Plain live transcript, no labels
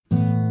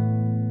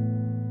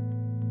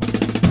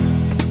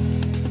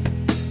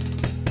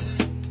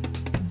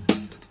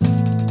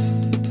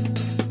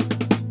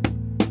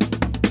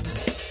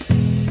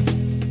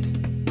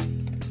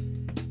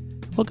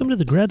Welcome to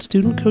the Grad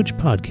Student Coach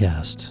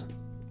Podcast.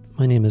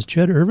 My name is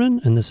Jed Irvin,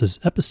 and this is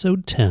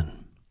episode 10.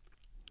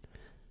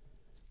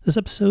 This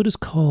episode is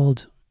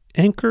called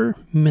Anchor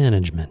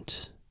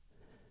Management,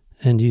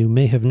 and you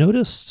may have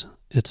noticed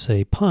it's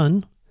a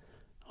pun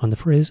on the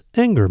phrase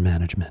anger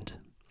management.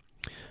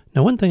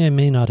 Now, one thing I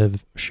may not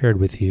have shared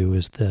with you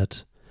is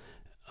that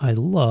I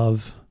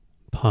love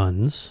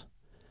puns.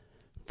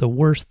 The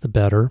worse, the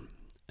better.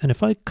 And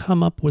if I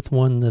come up with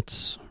one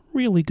that's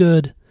really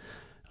good,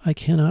 I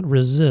cannot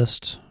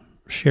resist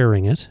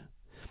sharing it.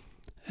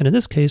 And in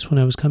this case, when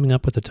I was coming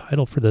up with the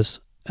title for this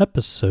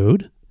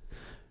episode,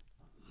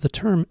 the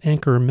term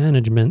anchor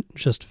management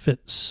just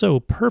fit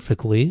so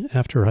perfectly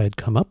after I had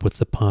come up with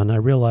the pun, I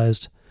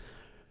realized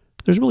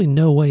there's really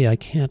no way I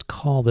can't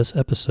call this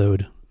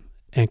episode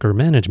anchor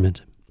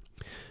management.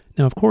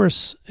 Now, of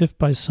course, if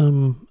by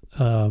some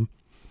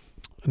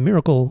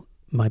miracle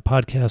my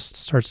podcast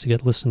starts to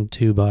get listened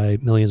to by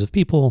millions of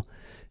people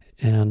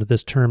and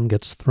this term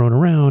gets thrown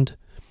around,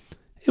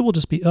 it will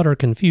just be utter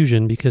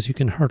confusion because you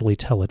can hardly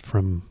tell it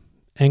from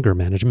anger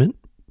management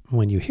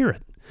when you hear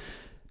it.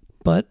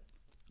 But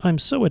I'm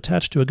so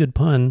attached to a good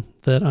pun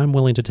that I'm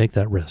willing to take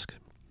that risk.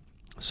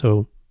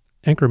 So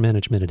anchor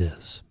management it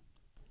is.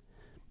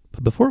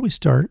 But before we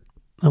start,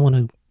 I want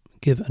to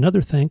give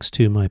another thanks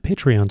to my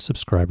Patreon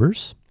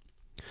subscribers.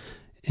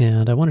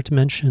 And I wanted to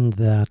mention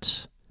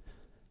that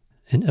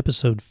in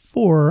episode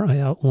 4, I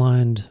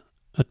outlined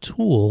a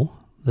tool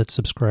that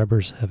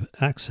subscribers have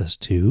access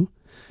to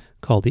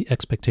called the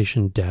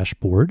Expectation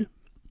Dashboard,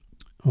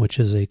 which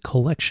is a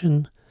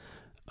collection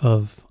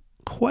of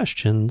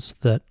questions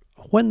that,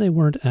 when they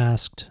weren't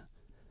asked,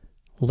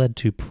 led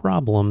to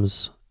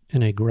problems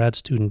in a grad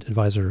student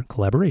advisor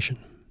collaboration.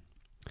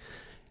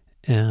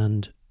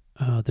 And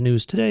the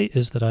news today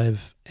is that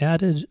I've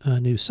added a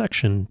new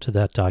section to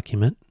that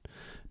document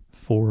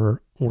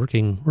for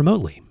working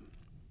remotely.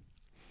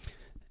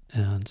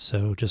 And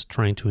so just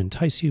trying to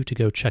entice you to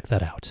go check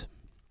that out.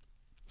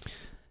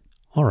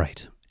 All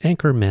right,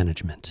 anchor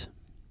management.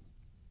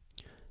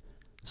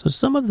 So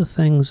some of the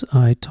things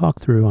I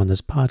talk through on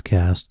this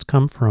podcast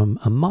come from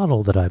a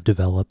model that I've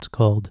developed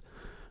called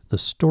the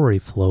story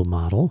flow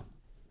model.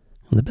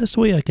 And the best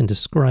way I can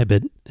describe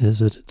it is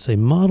that it's a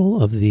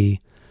model of the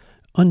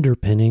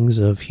underpinnings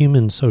of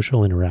human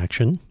social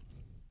interaction.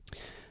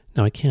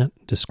 Now, I can't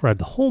describe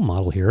the whole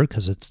model here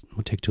because it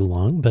would take too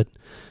long, but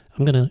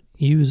I'm going to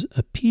use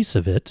a piece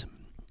of it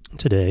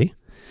today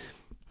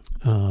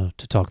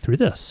to talk through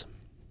this.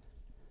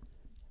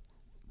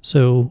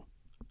 So,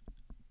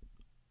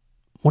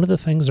 one of the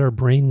things our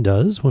brain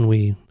does when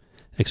we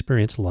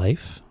experience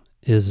life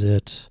is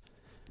it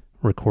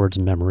records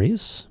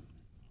memories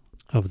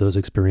of those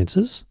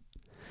experiences.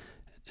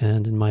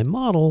 And in my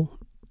model,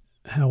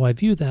 how I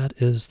view that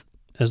is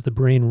as the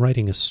brain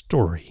writing a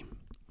story.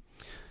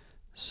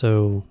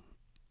 So,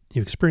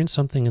 you experience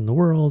something in the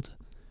world,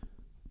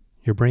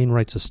 your brain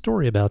writes a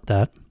story about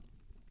that,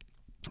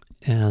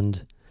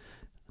 and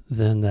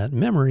then that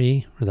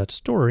memory or that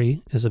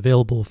story is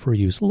available for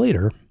use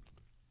later.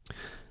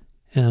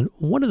 And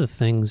one of the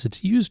things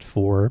it's used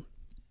for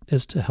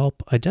is to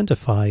help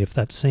identify if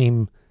that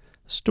same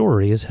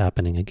story is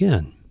happening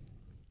again.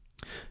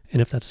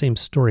 And if that same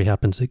story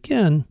happens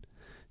again,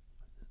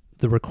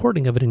 the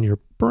recording of it in your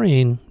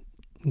brain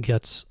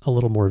gets a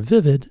little more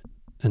vivid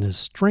and is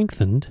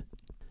strengthened.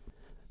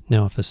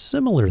 Now, if a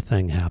similar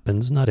thing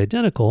happens, not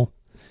identical,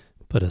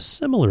 but a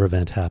similar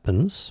event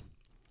happens,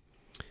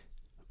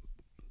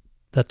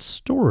 that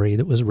story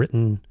that was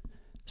written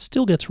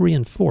still gets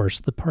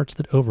reinforced, the parts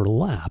that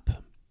overlap.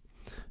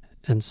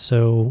 And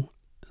so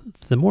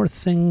the more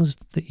things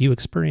that you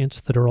experience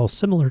that are all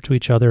similar to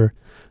each other,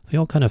 they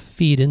all kind of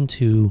feed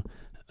into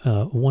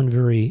one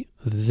very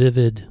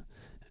vivid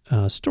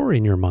story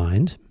in your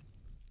mind.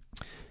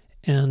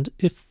 And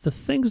if the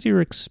things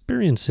you're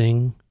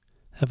experiencing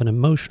have an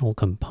emotional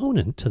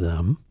component to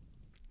them,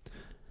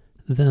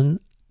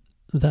 then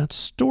that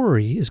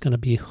story is going to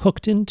be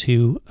hooked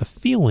into a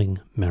feeling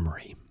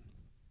memory.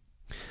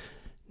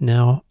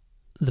 Now,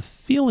 the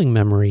feeling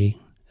memory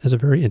is a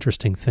very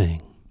interesting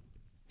thing.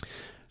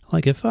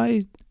 Like if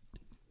I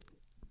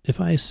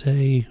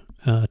say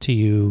to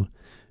you,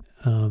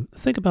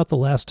 think about the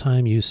last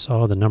time you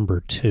saw the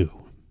number 2,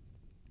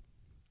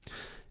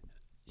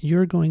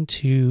 you're going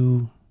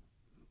to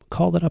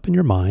call that up in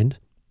your mind,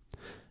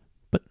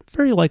 but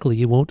very likely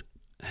you won't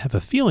have a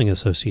feeling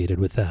associated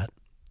with that.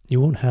 You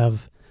won't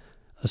have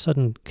a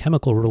sudden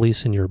chemical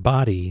release in your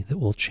body that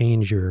will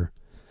change your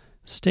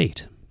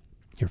state,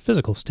 your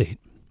physical state.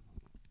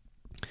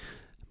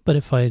 But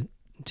if I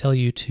tell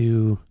you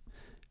to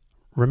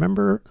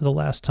remember the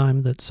last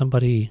time that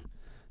somebody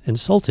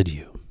insulted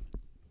you,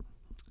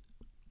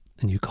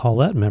 and you call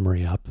that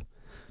memory up,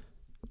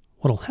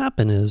 what'll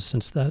happen is,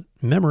 since that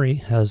memory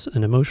has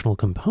an emotional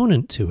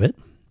component to it,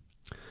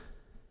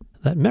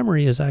 that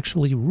memory is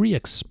actually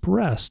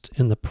re-expressed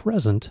in the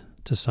present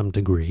to some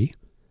degree.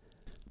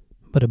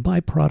 But a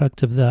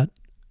byproduct of that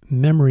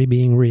memory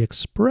being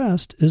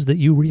re-expressed is that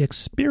you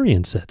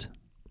re-experience it.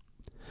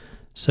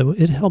 So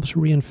it helps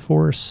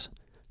reinforce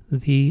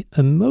the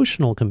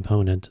emotional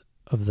component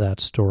of that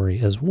story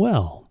as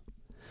well.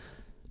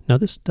 Now,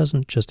 this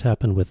doesn't just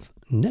happen with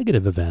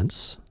negative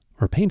events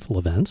or painful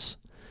events,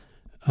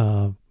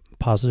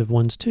 positive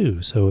ones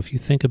too. So if you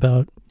think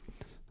about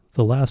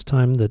the last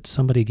time that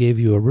somebody gave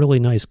you a really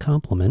nice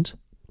compliment,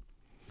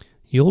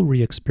 you'll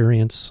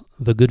re-experience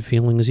the good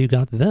feelings you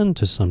got then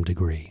to some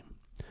degree.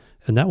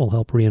 And that will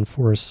help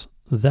reinforce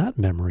that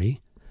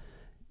memory.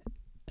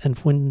 And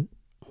when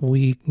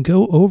we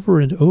go over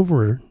and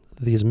over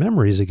these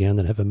memories again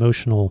that have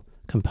emotional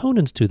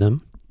components to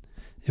them,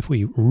 if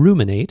we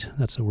ruminate,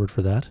 that's a word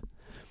for that,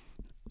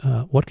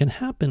 what can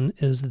happen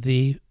is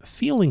the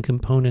feeling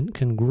component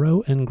can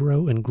grow and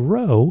grow and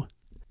grow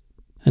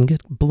and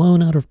get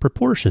blown out of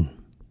proportion.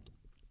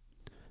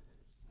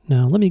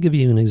 Now, let me give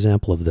you an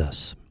example of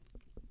this.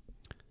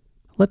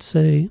 Let's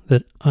say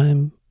that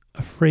I'm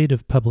afraid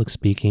of public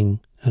speaking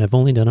and I've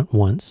only done it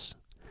once,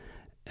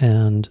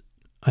 and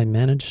I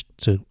managed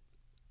to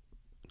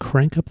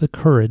crank up the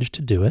courage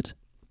to do it.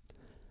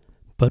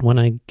 But when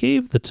I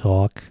gave the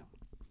talk,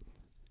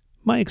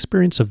 my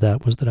experience of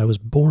that was that I was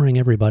boring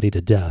everybody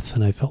to death,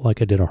 and I felt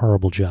like I did a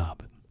horrible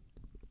job.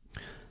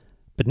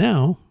 But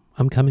now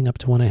I'm coming up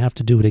to when I have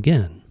to do it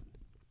again.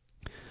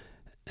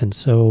 And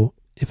so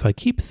if I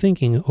keep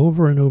thinking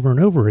over and over and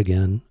over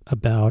again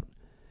about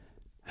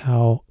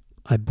how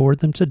I bored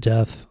them to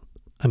death,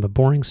 I'm a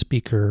boring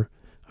speaker,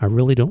 I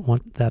really don't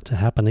want that to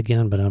happen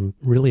again, but I'm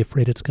really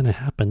afraid it's going to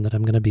happen, that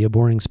I'm going to be a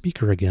boring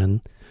speaker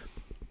again.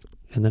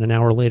 And then an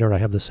hour later, I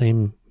have the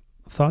same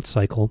thought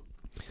cycle.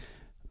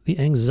 The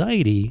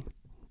anxiety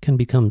can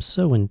become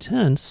so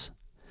intense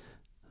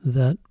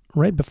that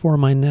right before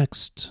my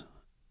next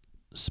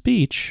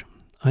speech,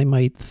 I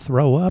might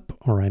throw up,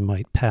 or I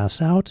might pass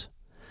out,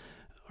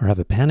 or have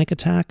a panic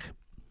attack.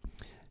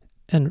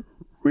 And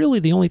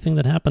really the only thing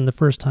that happened the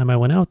first time I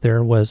went out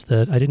there was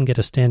that I didn't get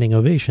a standing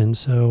ovation,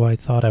 so I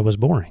thought I was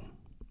boring.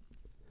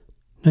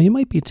 Now, you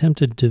might be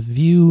tempted to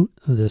view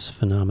this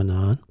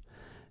phenomenon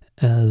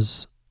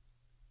as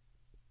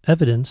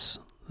evidence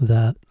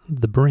that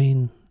the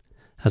brain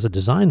has a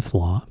design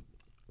flaw,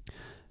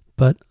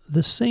 but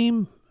the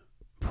same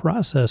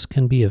process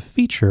can be a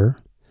feature,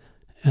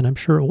 and I'm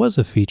sure it was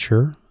a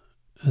feature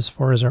as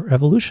far as our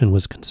evolution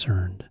was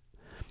concerned.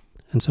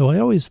 And so I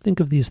always think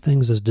of these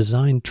things as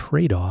design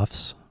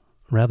trade-offs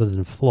rather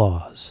than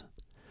flaws.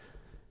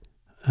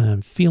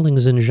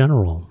 Feelings in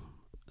general,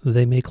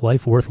 they make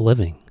life worth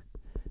living,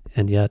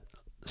 and yet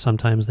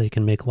sometimes they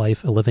can make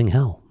life a living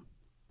hell.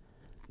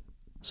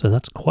 So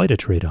that's quite a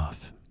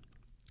trade-off.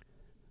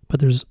 But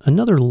there's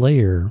another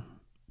layer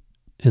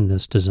in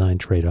this design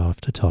trade-off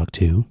to talk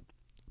to,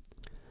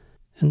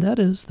 and that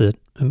is that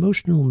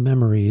emotional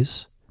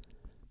memories,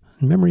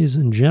 and memories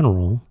in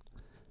general,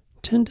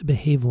 tend to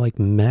behave like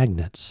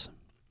magnets,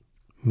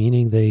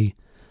 meaning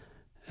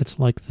it's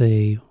like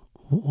they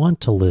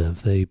want to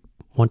live. They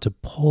want to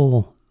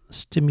pull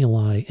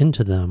stimuli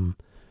into them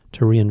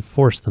to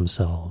reinforce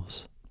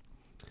themselves.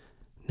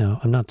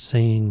 Now, I'm not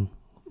saying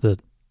that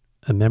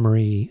a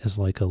memory is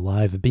like a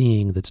live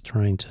being that's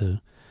trying to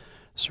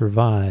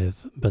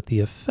survive, but the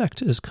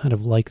effect is kind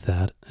of like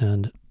that,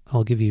 and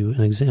I'll give you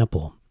an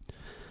example.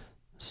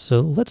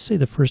 So let's say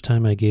the first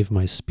time I gave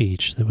my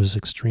speech that was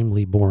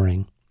extremely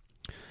boring,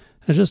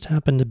 I just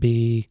happened to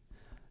be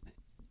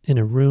in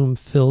a room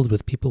filled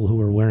with people who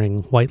were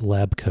wearing white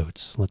lab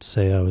coats. Let's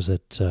say I was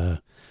at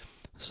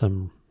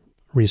some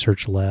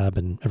research lab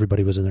and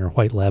everybody was in their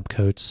white lab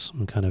coats,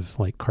 kind of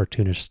like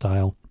cartoonish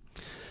style.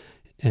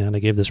 And I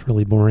gave this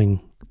really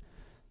boring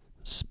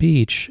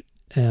speech.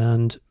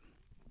 And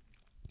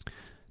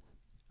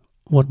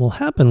what will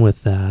happen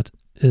with that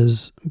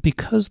is,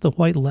 because the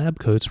white lab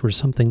coats were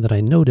something that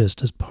I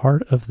noticed as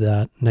part of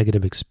that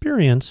negative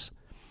experience,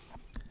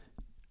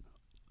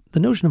 the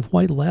notion of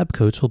white lab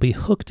coats will be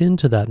hooked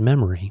into that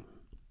memory,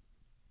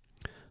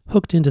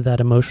 hooked into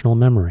that emotional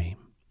memory.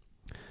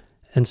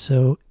 And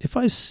so if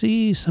I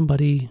see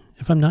somebody,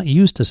 if I'm not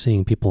used to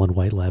seeing people in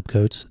white lab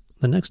coats,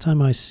 the next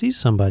time I see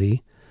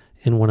somebody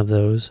in one of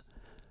those,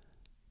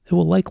 it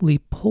will likely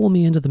pull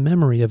me into the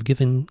memory of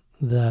giving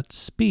that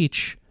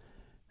speech,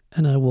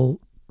 and I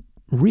will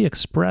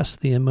re-express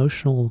the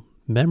emotional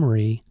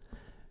memory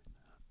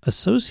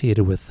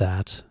associated with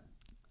that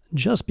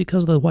just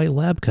because of the white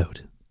lab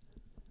coat.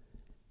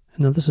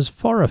 And now this is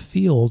far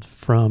afield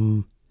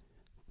from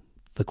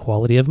the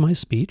quality of my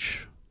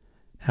speech,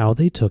 how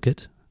they took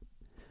it,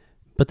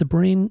 but the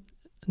brain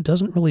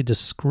doesn't really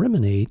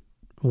discriminate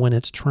when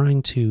it's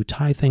trying to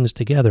tie things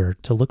together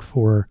to look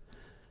for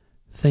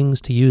things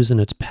to use in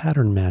its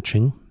pattern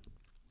matching.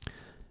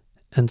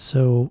 And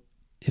so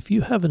if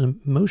you have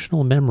an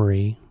emotional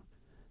memory,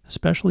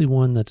 especially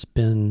one that's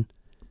been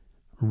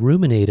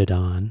ruminated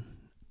on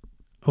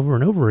over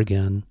and over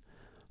again,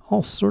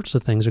 all sorts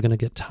of things are going to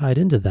get tied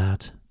into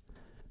that.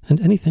 And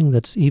anything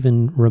that's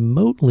even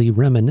remotely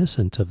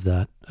reminiscent of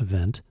that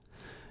event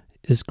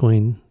is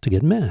going to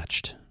get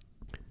matched.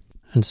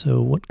 And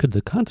so what could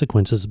the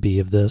consequences be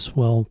of this?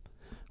 Well,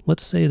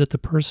 let's say that the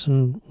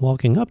person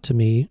walking up to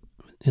me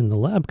in the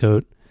lab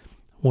coat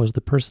was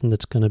the person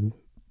that's going to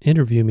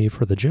interview me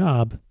for the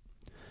job,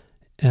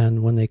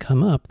 and when they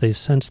come up, they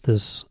sense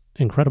this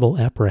incredible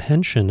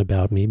apprehension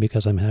about me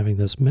because I'm having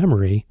this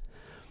memory,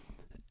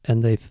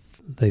 and they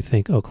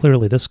think, oh,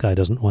 clearly this guy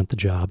doesn't want the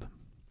job.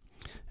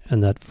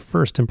 And that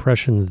first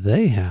impression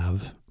they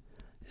have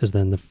is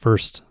then the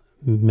first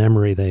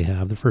memory they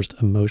have, the first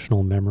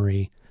emotional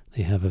memory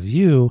they have of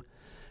you.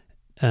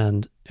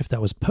 And if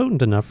that was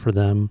potent enough for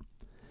them,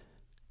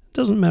 it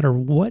doesn't matter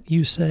what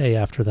you say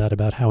after that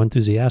about how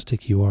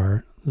enthusiastic you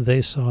are.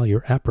 They saw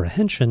your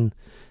apprehension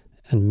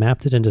and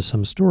mapped it into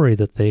some story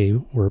that they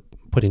were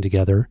putting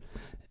together,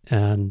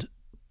 and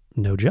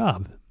no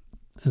job.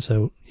 And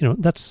so,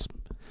 that's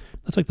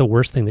like the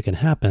worst thing that can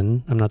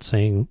happen. I'm not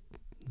saying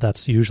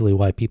that's usually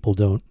why people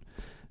don't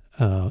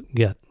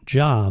get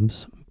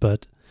jobs,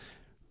 but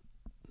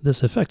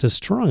this effect is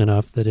strong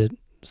enough that it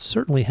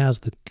certainly has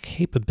the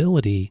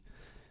capability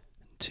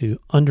to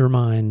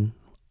undermine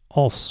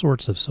all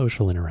sorts of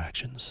social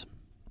interactions.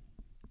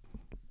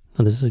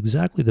 Now, this is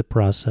exactly the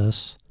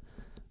process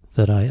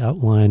that I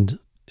outlined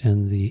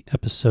in the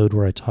episode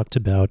where I talked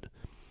about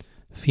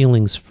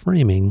feelings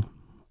framing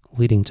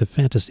leading to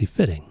fantasy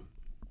fitting.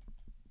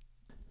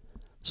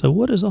 So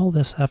what does all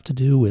this have to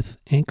do with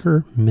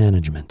anchor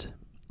management?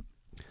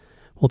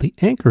 Well, the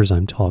anchors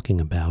I'm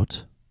talking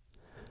about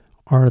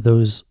are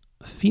those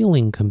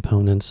feeling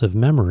components of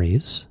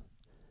memories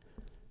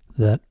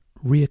that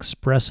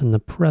re-express in the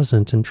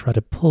present and try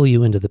to pull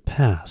you into the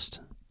past,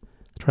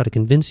 try to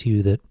convince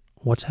you that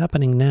what's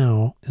happening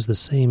now is the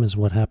same as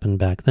what happened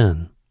back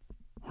then.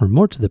 Or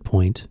more to the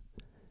point,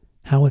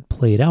 how it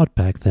played out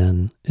back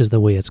then is the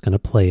way it's going to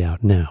play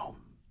out now.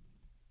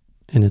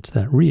 And it's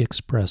that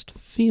re-expressed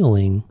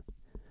feeling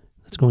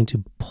that's going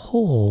to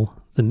pull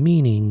the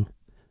meaning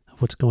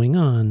of what's going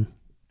on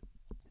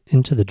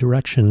into the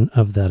direction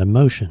of that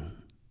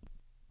emotion.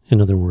 In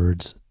other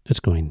words,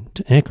 it's going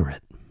to anchor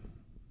it.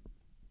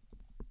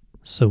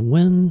 So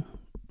when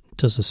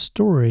does a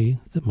story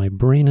that my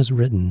brain has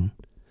written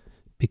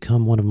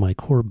become one of my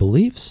core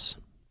beliefs?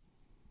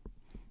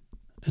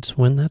 It's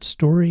when that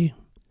story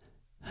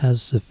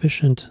has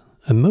sufficient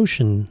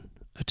emotion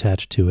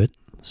attached to it,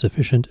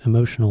 sufficient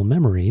emotional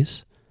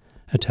memories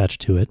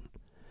attached to it,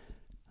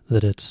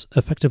 that it's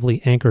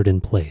effectively anchored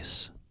in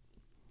place.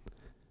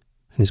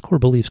 And these core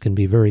beliefs can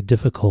be very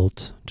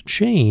difficult to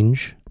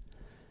change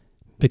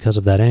because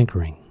of that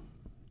anchoring.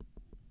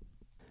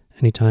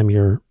 Anytime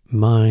your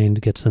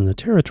mind gets in the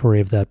territory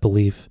of that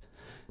belief,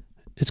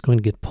 it's going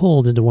to get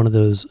pulled into one of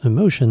those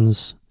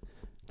emotions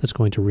that's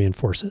going to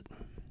reinforce it.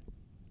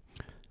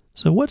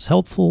 So what's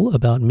helpful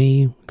about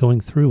me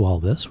going through all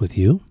this with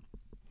you?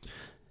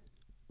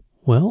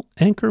 Well,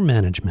 anchor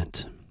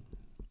management.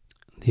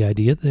 The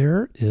idea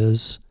there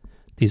is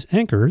these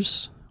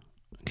anchors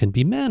can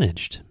be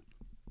managed.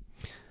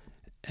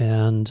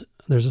 And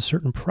there's a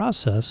certain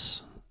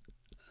process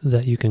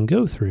that you can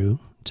go through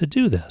to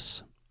do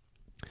this.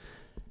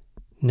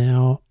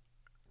 Now,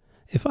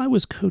 if I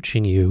was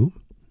coaching you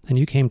and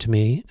you came to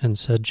me and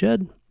said,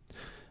 Jed,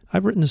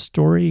 I've written a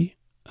story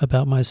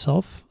about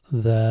myself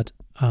that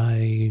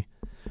I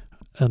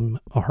am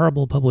a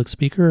horrible public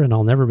speaker and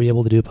I'll never be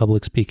able to do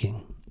public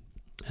speaking.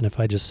 And if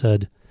I just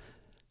said,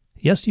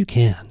 yes, you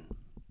can,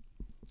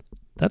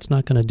 that's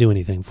not going to do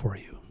anything for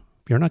you.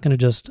 You're not going to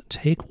just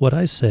take what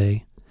I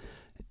say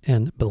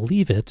and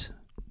believe it,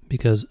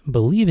 because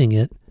believing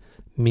it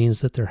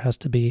means that there has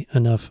to be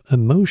enough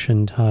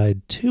emotion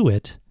tied to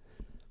it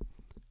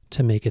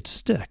to make it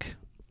stick.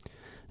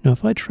 Now,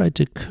 if I tried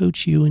to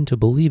coach you into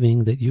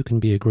believing that you can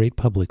be a great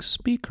public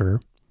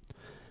speaker,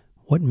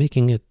 what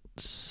making it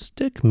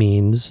stick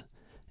means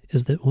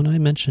is that when I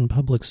mention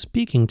public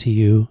speaking to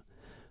you,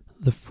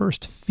 the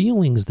first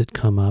feelings that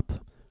come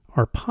up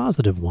are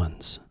positive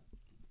ones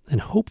and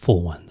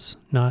hopeful ones,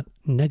 not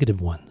negative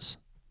ones.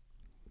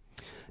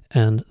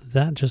 And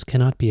that just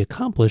cannot be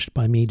accomplished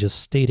by me just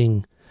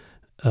stating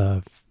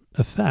a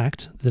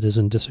fact that is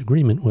in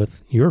disagreement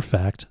with your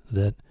fact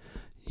that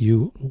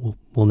you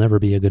will never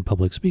be a good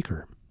public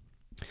speaker.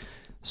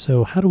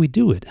 So how do we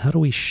do it? How do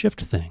we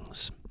shift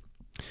things?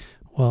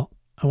 Well,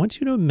 I want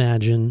you to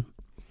imagine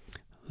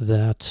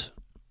that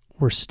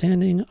we're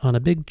standing on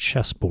a big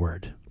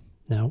chessboard.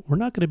 Now, we're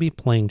not going to be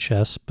playing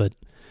chess, but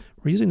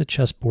we're using the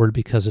chessboard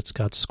because it's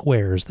got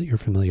squares that you're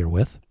familiar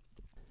with.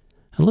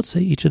 And let's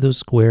say each of those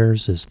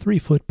squares is 3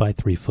 foot by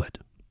 3 foot.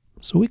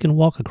 So we can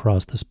walk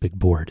across this big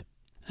board.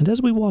 And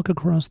as we walk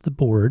across the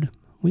board,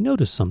 we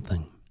notice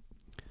something.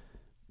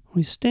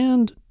 We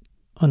stand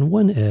on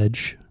one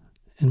edge,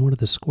 in one of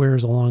the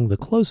squares along the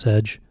close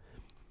edge.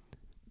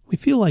 We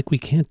feel like we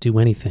can't do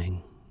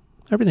anything.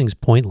 Everything's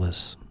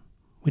pointless.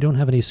 We don't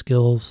have any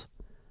skills.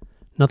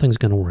 Nothing's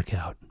going to work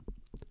out.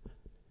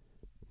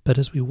 But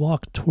as we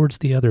walk towards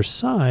the other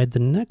side, the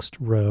next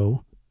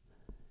row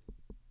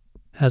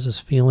has us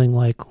feeling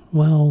like,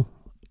 well,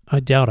 I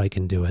doubt I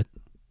can do it.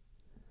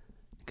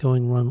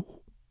 Going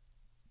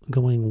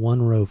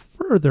one row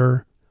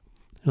further,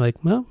 you're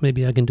like, well,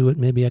 maybe I can do it,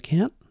 maybe I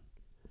can't.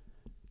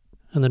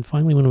 And then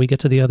finally, when we get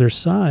to the other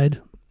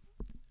side,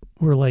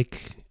 we're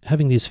like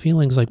having these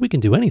feelings like we can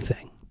do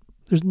anything.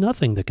 There's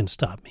nothing that can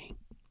stop me.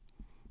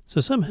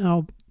 So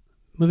somehow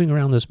moving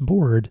around this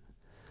board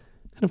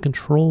kind of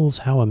controls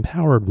how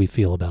empowered we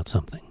feel about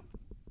something.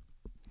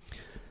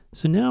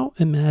 So now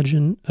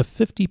imagine a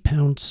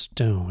 50-pound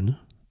stone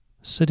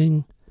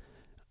sitting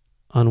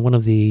on one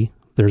of the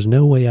 "there's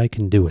no way I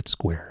can do it"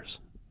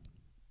 squares.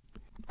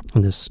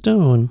 And this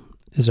stone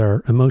is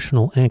our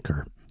emotional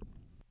anchor.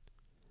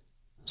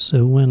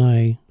 So when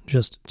I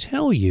just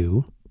tell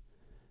you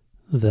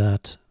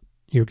that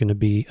you're going to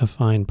be a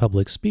fine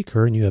public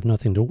speaker and you have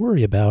nothing to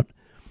worry about,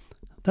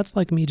 that's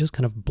like me just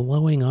kind of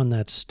blowing on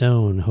that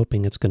stone,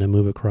 hoping it's going to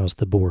move across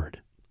the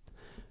board.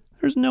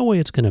 There's no way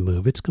it's going to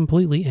move. It's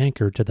completely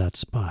anchored to that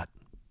spot.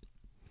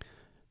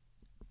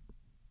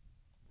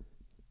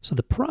 So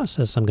the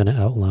process I'm going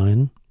to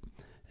outline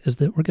is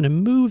that we're going to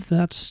move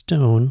that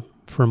stone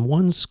from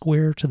one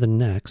square to the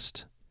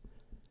next,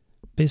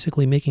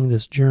 basically making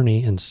this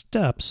journey in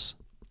steps,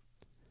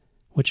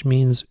 which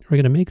means we're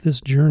going to make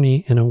this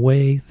journey in a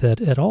way that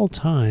at all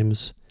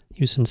times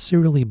you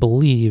sincerely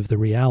believe the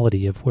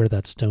reality of where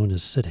that stone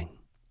is sitting.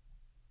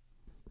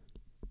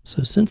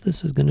 So since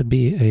this is going to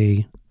be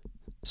a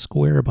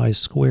square by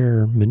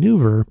square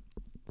maneuver,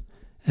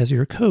 as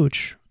your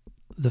coach,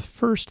 the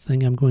first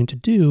thing I'm going to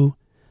do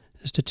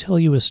is to tell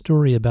you a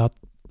story about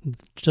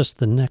just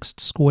the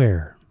next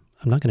square.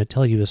 I'm not going to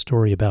tell you a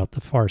story about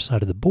the far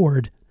side of the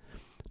board.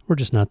 We're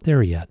just not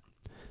there yet.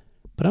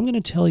 But I'm going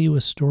to tell you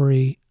a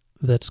story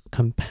that's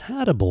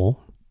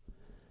compatible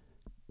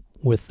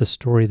with the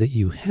story that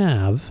you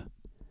have,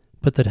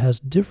 but that has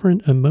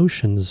different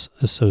emotions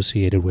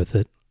associated with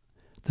it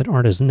that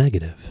aren't as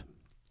negative.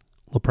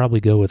 We'll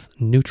probably go with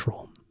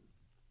neutral.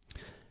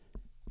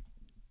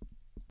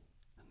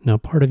 Now,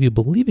 part of you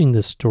believing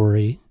this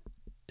story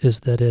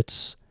is that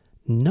it's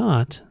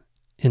not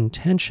in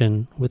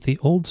tension with the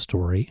old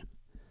story.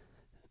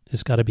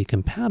 It's got to be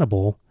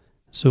compatible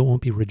so it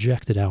won't be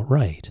rejected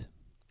outright.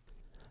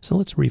 So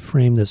let's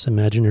reframe this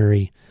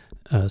imaginary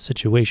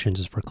situation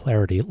just for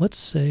clarity. Let's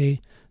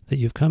say that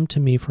you've come to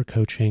me for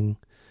coaching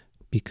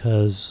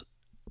because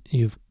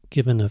you've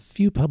given a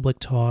few public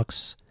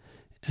talks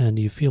and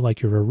you feel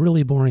like you're a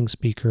really boring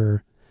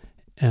speaker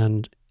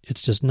and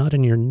it's just not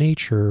in your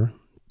nature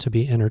to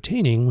be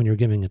entertaining when you're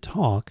giving a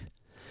talk,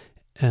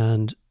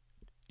 and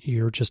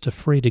you're just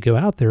afraid to go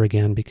out there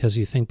again because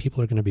you think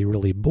people are going to be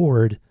really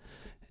bored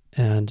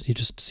and you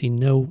just see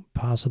no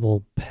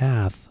possible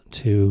path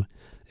to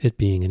it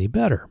being any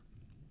better.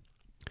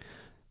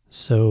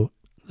 So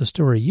the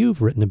story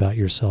you've written about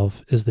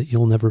yourself is that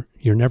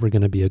you're never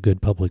going to be a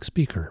good public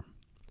speaker.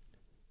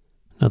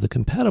 Now, the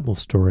compatible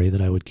story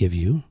that I would give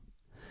you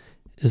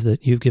is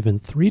that you've given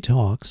 3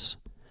 talks,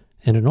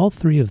 and in all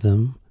 3 of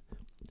them,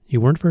 you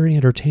weren't very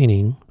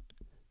entertaining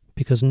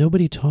because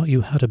nobody taught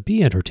you how to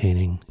be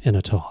entertaining in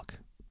a talk.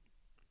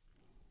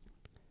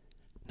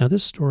 Now,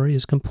 this story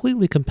is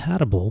completely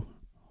compatible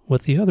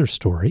with the other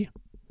story.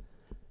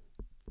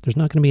 There's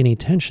not going to be any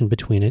tension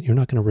between it. You're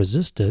not going to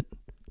resist it.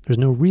 There's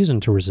no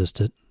reason to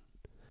resist it.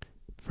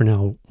 For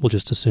now, we'll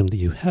just assume that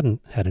you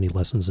hadn't had any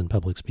lessons in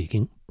public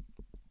speaking.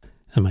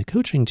 And my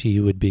coaching to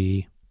you would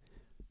be,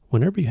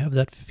 whenever you have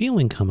that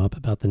feeling come up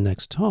about the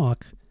next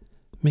talk,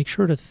 make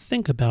sure to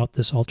think about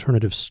this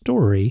alternative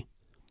story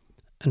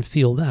and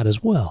feel that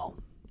as well.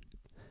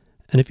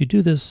 And if you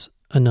do this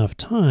enough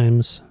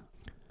times,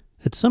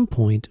 at some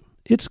point,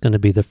 it's going to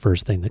be the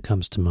first thing that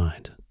comes to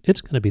mind.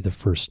 It's going to be the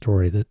first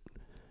story that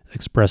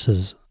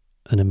expresses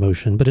an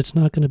emotion, but it's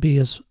not going to be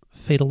as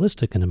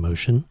fatalistic an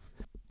emotion.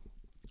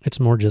 It's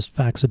more just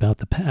facts about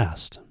the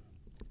past.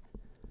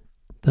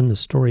 Then the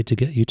story to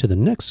get you to the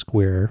next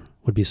square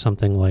would be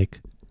something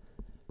like,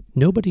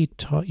 nobody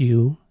taught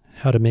you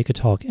how to make a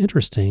talk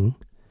interesting,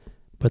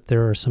 but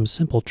there are some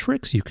simple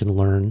tricks you can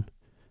learn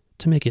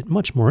to make it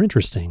much more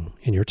interesting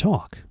in your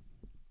talk.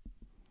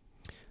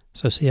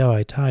 So see how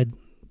I tied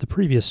the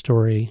previous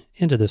story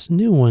into this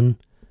new one,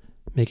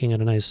 making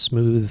it a nice,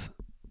 smooth,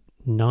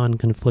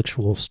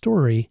 non-conflictual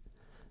story,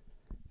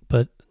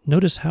 but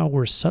notice how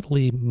we're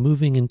subtly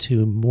moving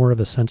into more of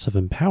a sense of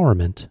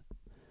empowerment.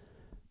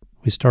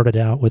 We started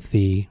out with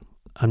the,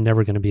 I'm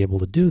never going to be able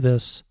to do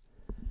this.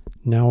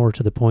 Now we're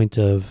to the point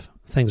of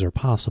things are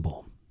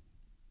possible.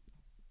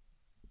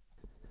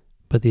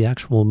 But the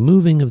actual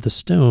moving of the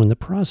stone, the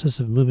process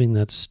of moving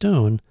that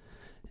stone,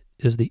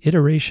 is the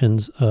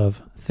iterations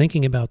of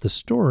thinking about the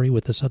story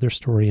with this other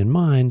story in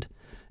mind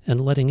and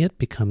letting it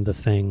become the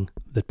thing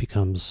that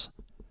becomes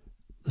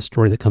the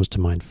story that comes to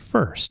mind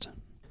first.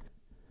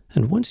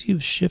 And once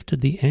you've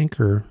shifted the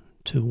anchor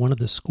to one of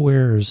the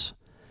squares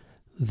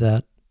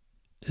that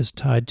is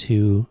tied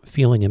to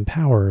feeling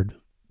empowered,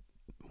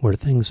 where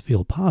things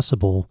feel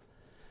possible,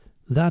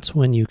 that's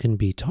when you can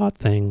be taught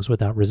things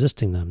without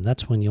resisting them.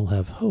 That's when you'll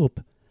have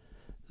hope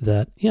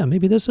that, yeah,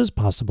 maybe this is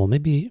possible.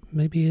 Maybe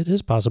it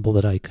is possible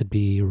that I could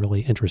be a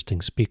really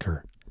interesting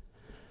speaker.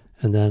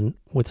 And then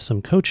with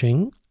some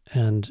coaching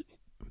and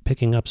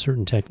picking up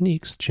certain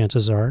techniques,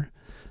 chances are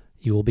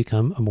you will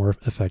become a more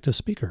effective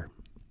speaker.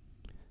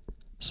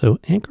 So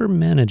anchor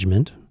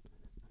management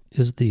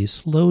is the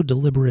slow,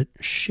 deliberate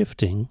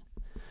shifting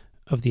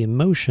of the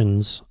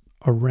emotions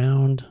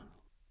around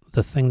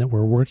the thing that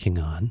we're working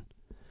on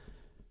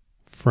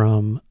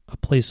from a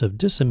place of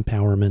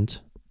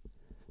disempowerment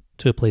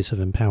to a place of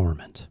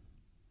empowerment.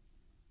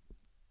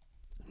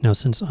 Now,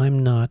 since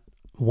I'm not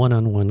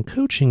one-on-one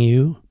coaching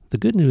you, the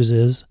good news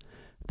is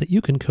that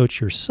you can coach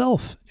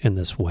yourself in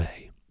this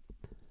way.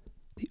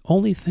 The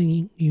only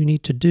thing you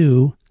need to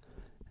do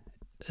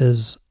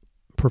is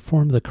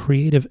perform the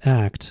creative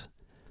act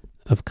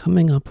of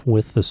coming up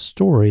with the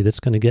story that's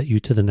going to get you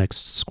to the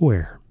next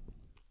square.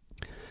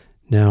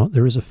 Now,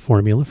 there is a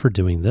formula for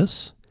doing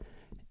this,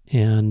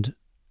 and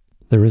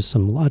there is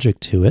some logic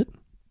to it,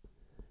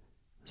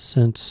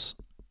 since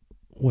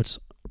what's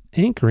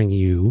anchoring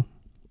you,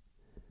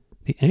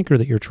 the anchor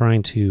that you're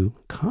trying to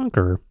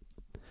conquer,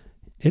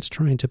 it's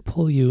trying to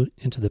pull you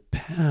into the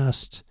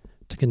past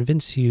to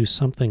convince you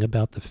something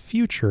about the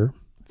future,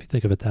 if you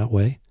think of it that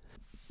way.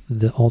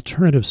 The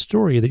alternative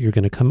story that you're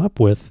going to come up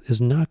with is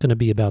not going to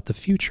be about the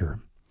future.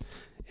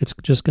 It's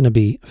just going to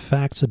be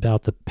facts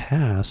about the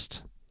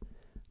past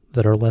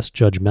that are less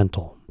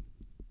judgmental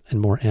and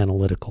more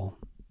analytical.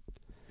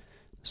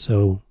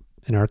 So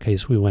in our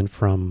case, we went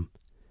from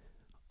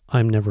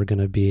I'm never going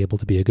to be able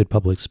to be a good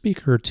public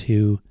speaker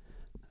to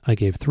I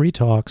gave 3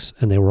 talks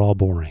and they were all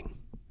boring.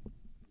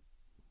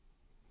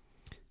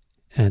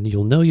 And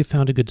you'll know you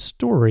found a good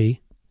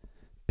story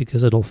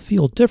because it'll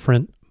feel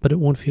different, but it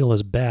won't feel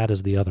as bad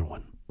as the other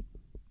one.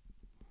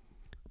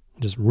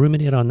 Just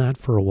ruminate on that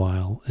for a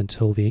while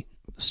until the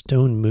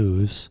stone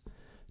moves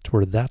to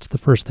where that's the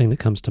first thing that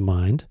comes to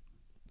mind.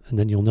 And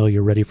then you'll know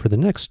you're ready for the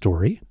next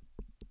story.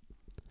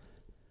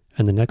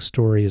 And the next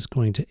story is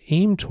going to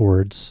aim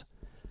towards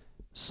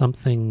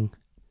something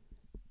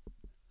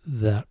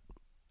that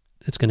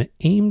it's going to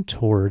aim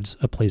towards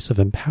a place of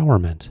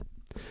empowerment.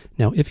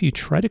 Now, if you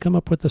try to come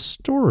up with a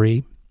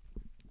story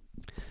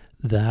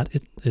that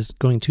it is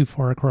going too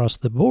far across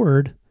the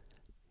board,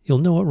 you'll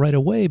know it right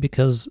away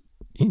because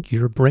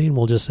your brain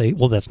will just say,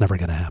 well, that's never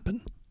going to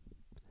happen.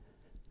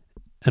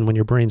 And when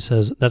your brain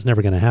says that's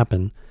never going to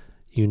happen,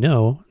 you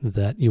know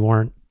that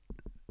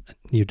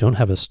you don't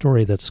have a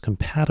story that's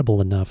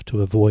compatible enough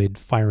to avoid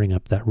firing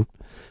up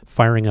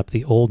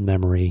the old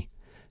memory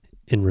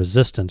in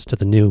resistance to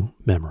the new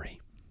memory.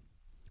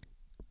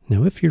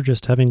 Now, if you're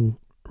just having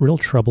real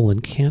trouble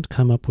and can't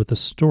come up with a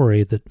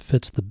story that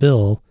fits the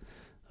bill,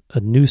 a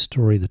new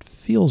story that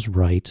feels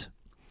right,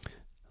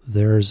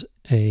 there's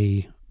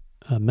a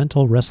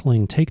mental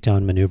wrestling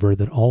takedown maneuver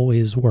that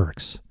always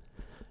works,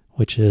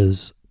 which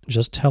is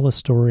just tell a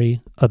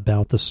story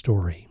about the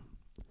story.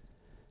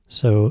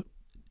 So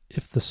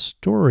if the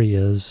story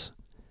is,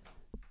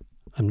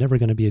 I'm never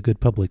going to be a good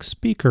public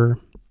speaker,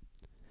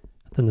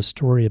 then the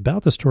story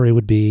about the story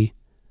would be,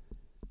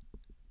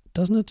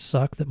 doesn't it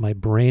suck that my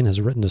brain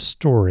has written a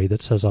story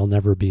that says I'll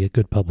never be a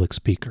good public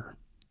speaker?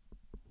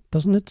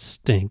 Doesn't it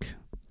stink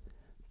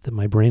that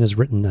my brain has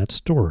written that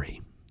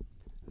story?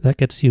 That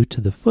gets you to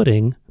the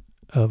footing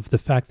of the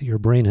fact that your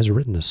brain has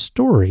written a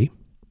story.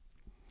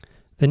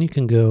 Then you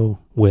can go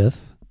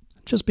with,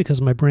 just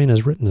because my brain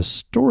has written a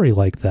story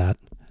like that,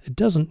 it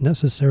doesn't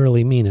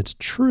necessarily mean it's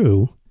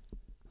true.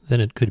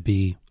 Then it could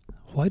be,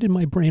 why did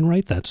my brain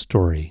write that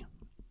story?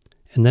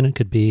 And then it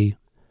could be,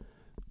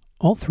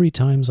 all 3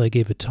 times I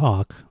gave a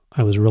talk,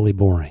 I was really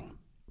boring.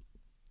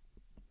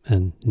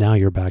 And now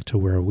you're back to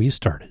where we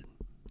started.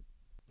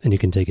 And you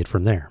can take it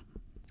from there.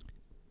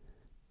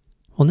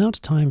 Well, now it's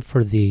time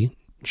for the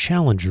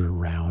challenger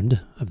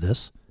round of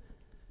this.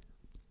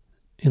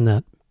 In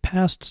that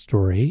past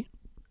story,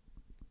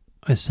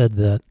 I said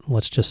that,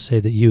 let's just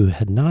say that you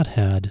had not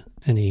had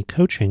any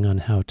coaching on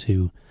how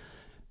to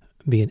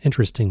be an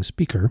interesting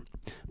speaker.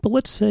 But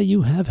let's say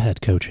you have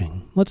had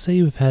coaching. Let's say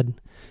you've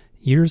had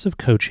years of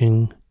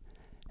coaching,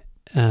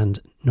 and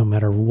no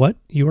matter what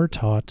you are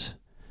taught,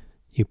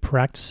 you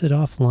practice it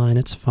offline,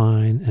 it's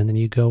fine, and then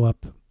you go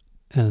up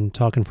and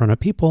talk in front of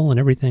people and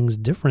everything's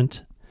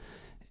different,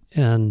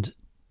 and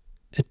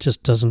it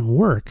just doesn't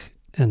work.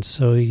 And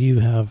so you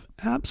have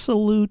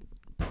absolute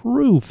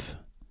proof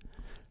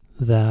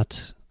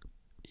that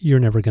you're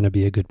never going to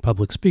be a good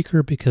public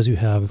speaker because you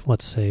have,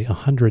 let's say,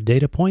 100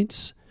 data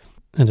points,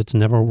 and it's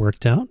never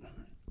worked out.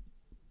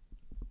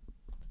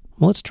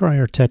 Well, let's try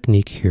our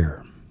technique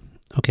here.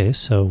 Okay,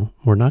 so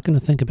we're not going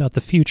to think about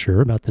the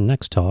future, about the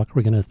next talk.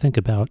 We're going to think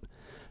about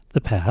the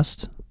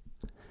past.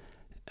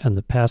 And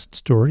the past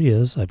story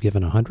is, I've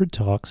given 100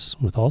 talks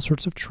with all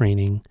sorts of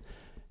training,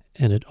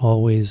 and it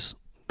always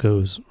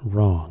goes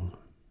wrong.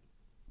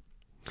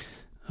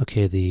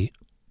 Okay, the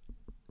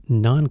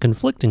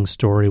non-conflicting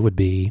story would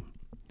be,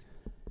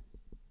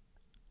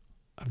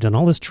 I've done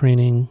all this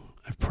training,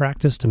 I've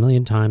practiced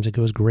 1,000,000 times, it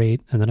goes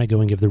great, and then I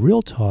go and give the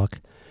real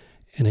talk,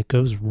 and it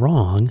goes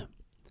wrong.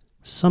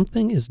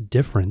 Something is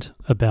different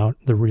about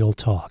the real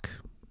talk.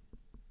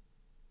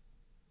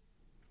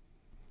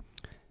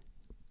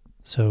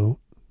 So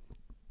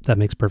that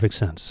makes perfect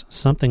sense.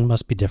 Something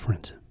must be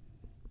different.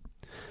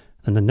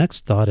 And the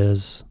next thought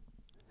is,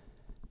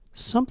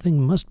 something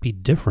must be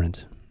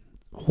different.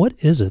 What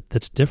is it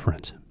that's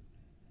different?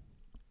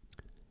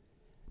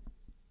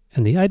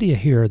 And the idea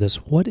here, this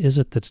what is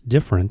it that's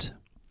different,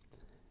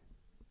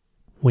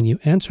 when you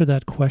answer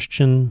that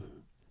question,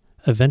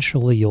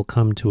 eventually you'll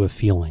come to a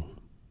feeling.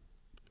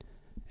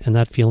 And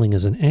that feeling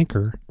is an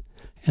anchor,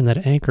 and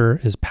that anchor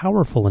is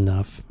powerful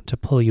enough to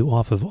pull you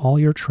off of all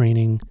your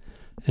training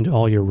and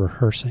all your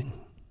rehearsing.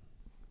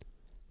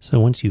 So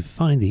once you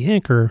find the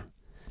anchor,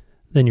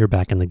 then you're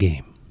back in the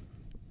game.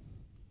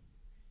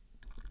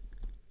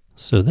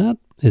 So that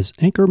is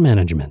anchor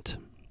management.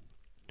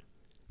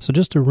 So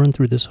just to run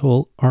through this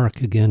whole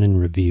arc again in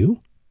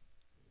review,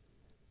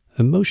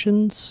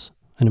 emotions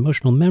and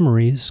emotional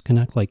memories can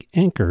act like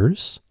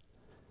anchors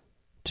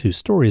to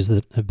stories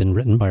that have been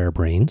written by our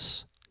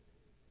brains,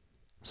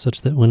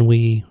 such that when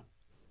we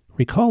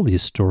recall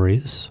these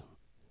stories,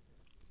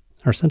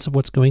 our sense of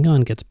what's going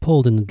on gets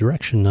pulled in the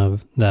direction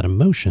of that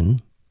emotion.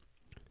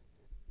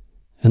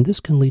 And this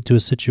can lead to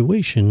a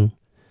situation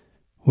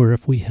where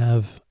if we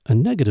have a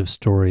negative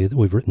story that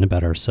we've written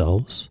about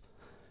ourselves,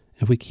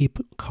 if we keep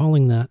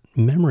calling that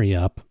memory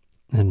up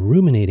and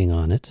ruminating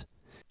on it,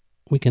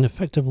 we can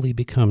effectively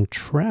become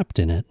trapped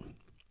in it,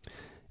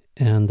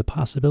 and the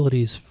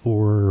possibilities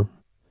for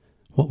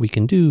what we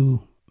can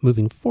do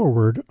moving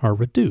forward are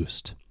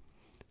reduced.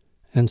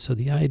 And so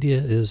the idea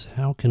is,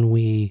 how can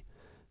we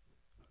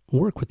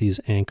work with these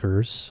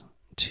anchors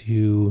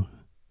to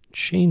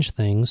change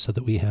things so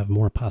that we have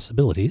more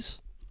possibilities?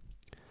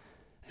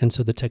 And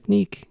so the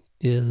technique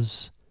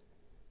is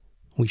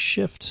we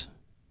shift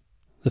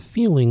the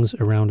feelings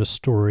around a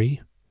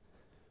story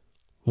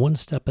one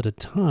step at a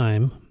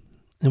time,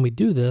 and we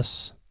do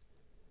this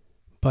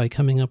by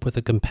coming up with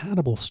a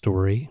compatible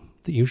story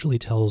that usually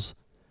tells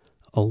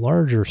a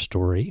larger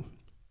story,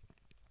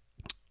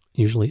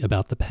 usually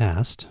about the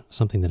past,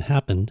 something that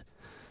happened,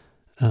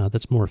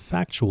 that's more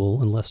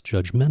factual and less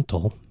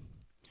judgmental,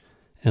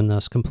 and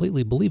thus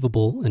completely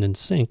believable and in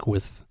sync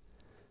with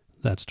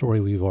that story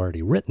we've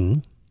already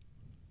written.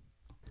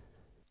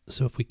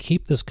 So if we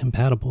keep this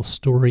compatible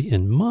story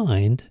in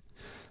mind,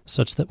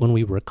 such that when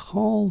we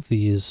recall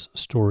these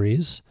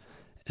stories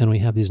and we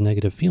have these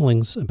negative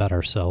feelings about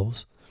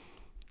ourselves,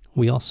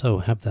 we also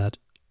have that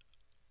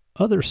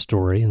other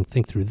story and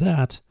think through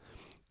that,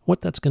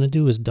 what that's going to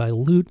do is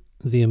dilute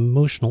the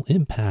emotional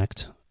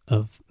impact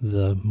of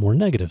the more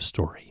negative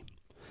story.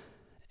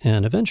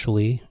 And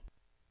eventually,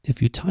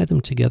 if you tie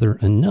them together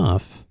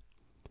enough,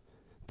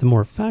 the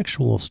more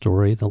factual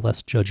story, the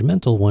less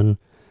judgmental one,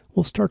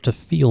 will start to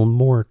feel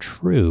more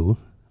true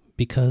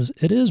because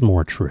it is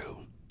more true.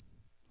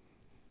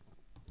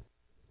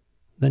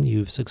 Then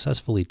you've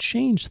successfully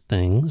changed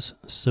things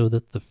so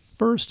that the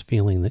first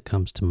feeling that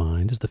comes to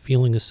mind is the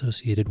feeling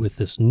associated with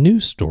this new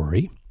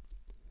story,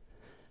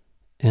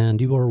 and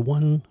you are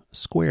one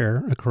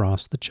square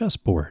across the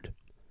chessboard.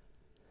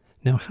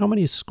 Now, how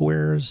many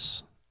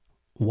squares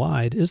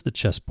wide is the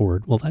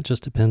chessboard? Well, that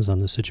just depends on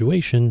the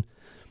situation,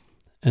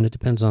 and it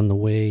depends on the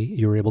way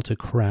you're able to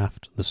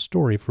craft the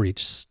story for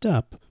each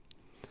step.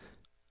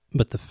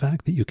 But the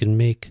fact that you can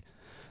make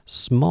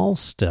small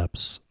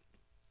steps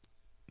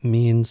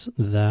means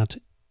that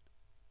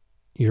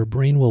your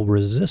brain will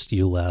resist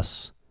you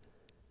less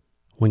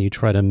when you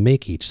try to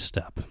make each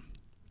step.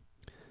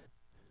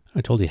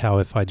 I told you how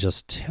if I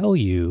just tell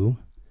you,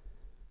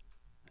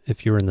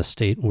 if you're in the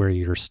state where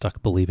you're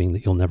stuck believing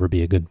that you'll never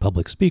be a good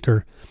public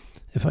speaker,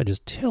 if I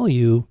just tell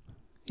you,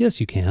 yes,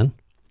 you can,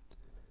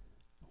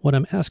 what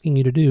I'm asking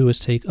you to do is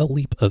take a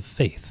leap of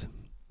faith,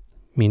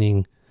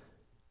 meaning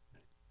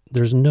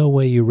there's no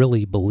way you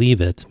really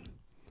believe it.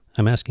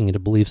 I'm asking you to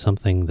believe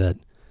something that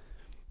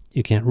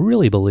you can't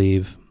really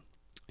believe.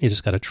 You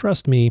just got to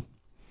trust me.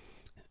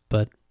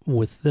 But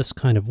with this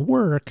kind of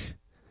work,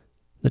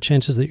 the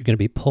chances that you're going to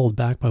be pulled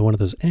back by one of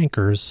those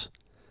anchors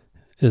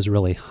is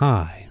really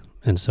high.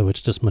 And so it's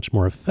just much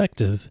more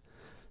effective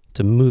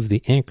to move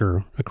the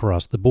anchor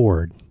across the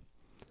board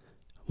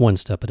one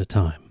step at a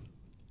time.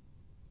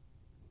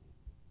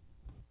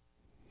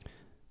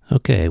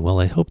 Okay, well,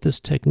 I hope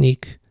this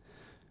technique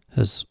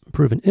has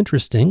proven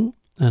interesting,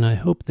 and I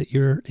hope that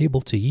you're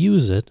able to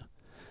use it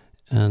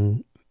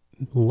and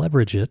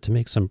leverage it to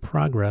make some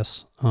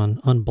progress on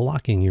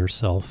unblocking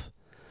yourself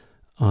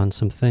on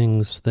some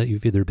things that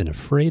you've either been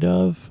afraid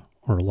of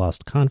or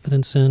lost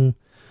confidence in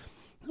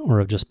or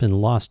have just been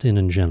lost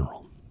in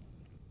general.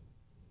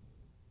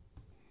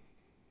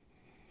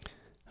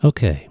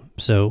 Okay,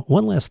 so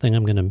one last thing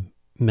I'm going to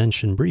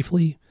mention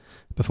briefly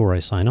before I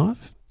sign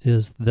off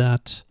is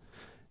that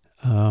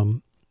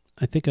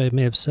I think I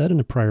may have said in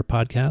a prior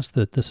podcast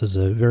that this is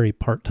a very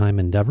part-time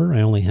endeavor.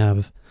 I only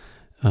have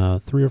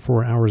 3 or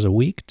 4 hours a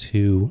week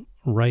to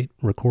write,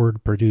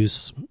 record,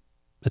 produce,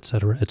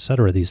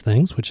 etc., these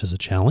things, which is a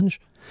challenge.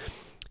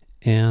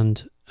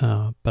 And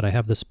but I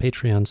have this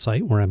Patreon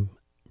site where I'm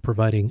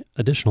providing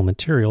additional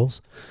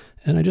materials,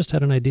 and I just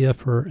had an idea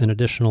for an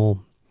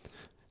additional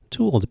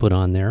tool to put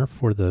on there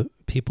for the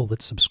people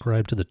that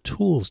subscribe to the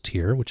tools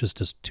tier, which is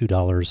just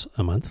 $2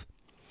 a month.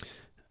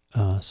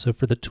 So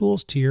for the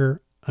tools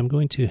tier, I'm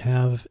going to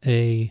have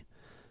a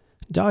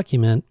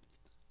document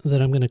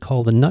that I'm going to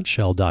call the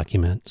nutshell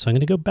document. So I'm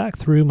going to go back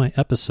through my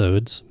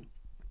episodes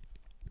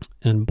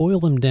and boil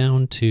them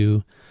down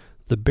to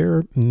the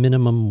bare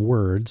minimum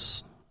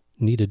words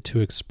needed to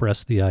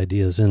express the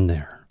ideas in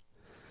there.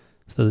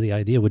 So the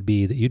idea would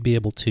be that you'd be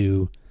able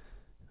to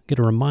get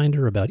a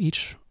reminder about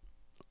each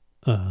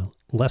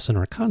lesson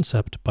or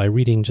concept by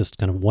reading just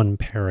kind of one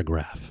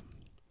paragraph.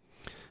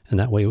 And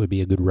that way it would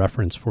be a good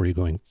reference for you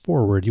going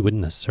forward. You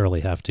wouldn't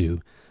necessarily have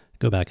to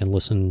go back and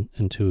listen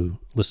to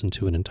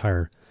an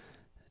entire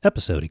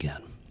episode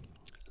again.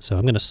 So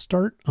I'm going to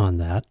start on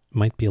that.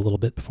 Might be a little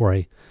bit before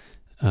I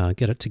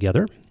get it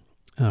together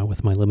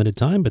with my limited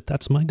time, but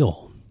that's my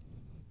goal.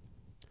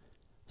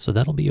 So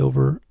that'll be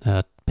over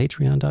at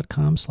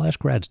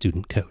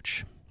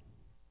patreon.com/gradstudentcoach.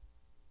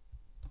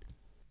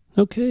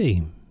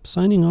 Okay,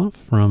 signing off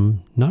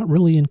from Not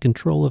Really in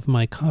Control of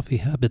My Coffee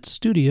Habits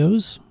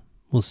Studios.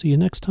 We'll see you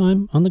next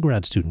time on the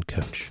Grad Student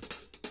Coach.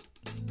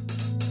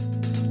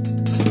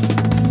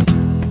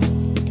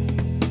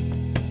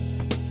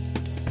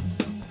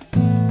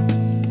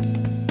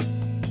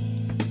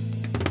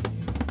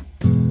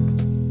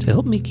 To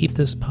help me keep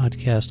this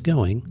podcast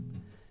going,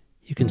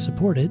 you can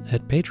support it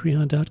at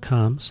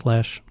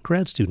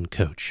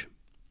patreon.com/gradstudentcoach.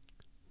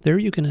 There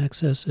you can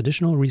access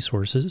additional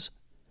resources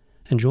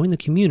and join the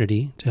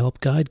community to help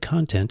guide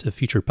content of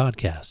future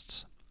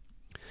podcasts.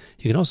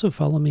 You can also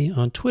follow me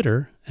on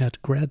Twitter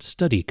at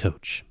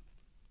GradStudyCoach.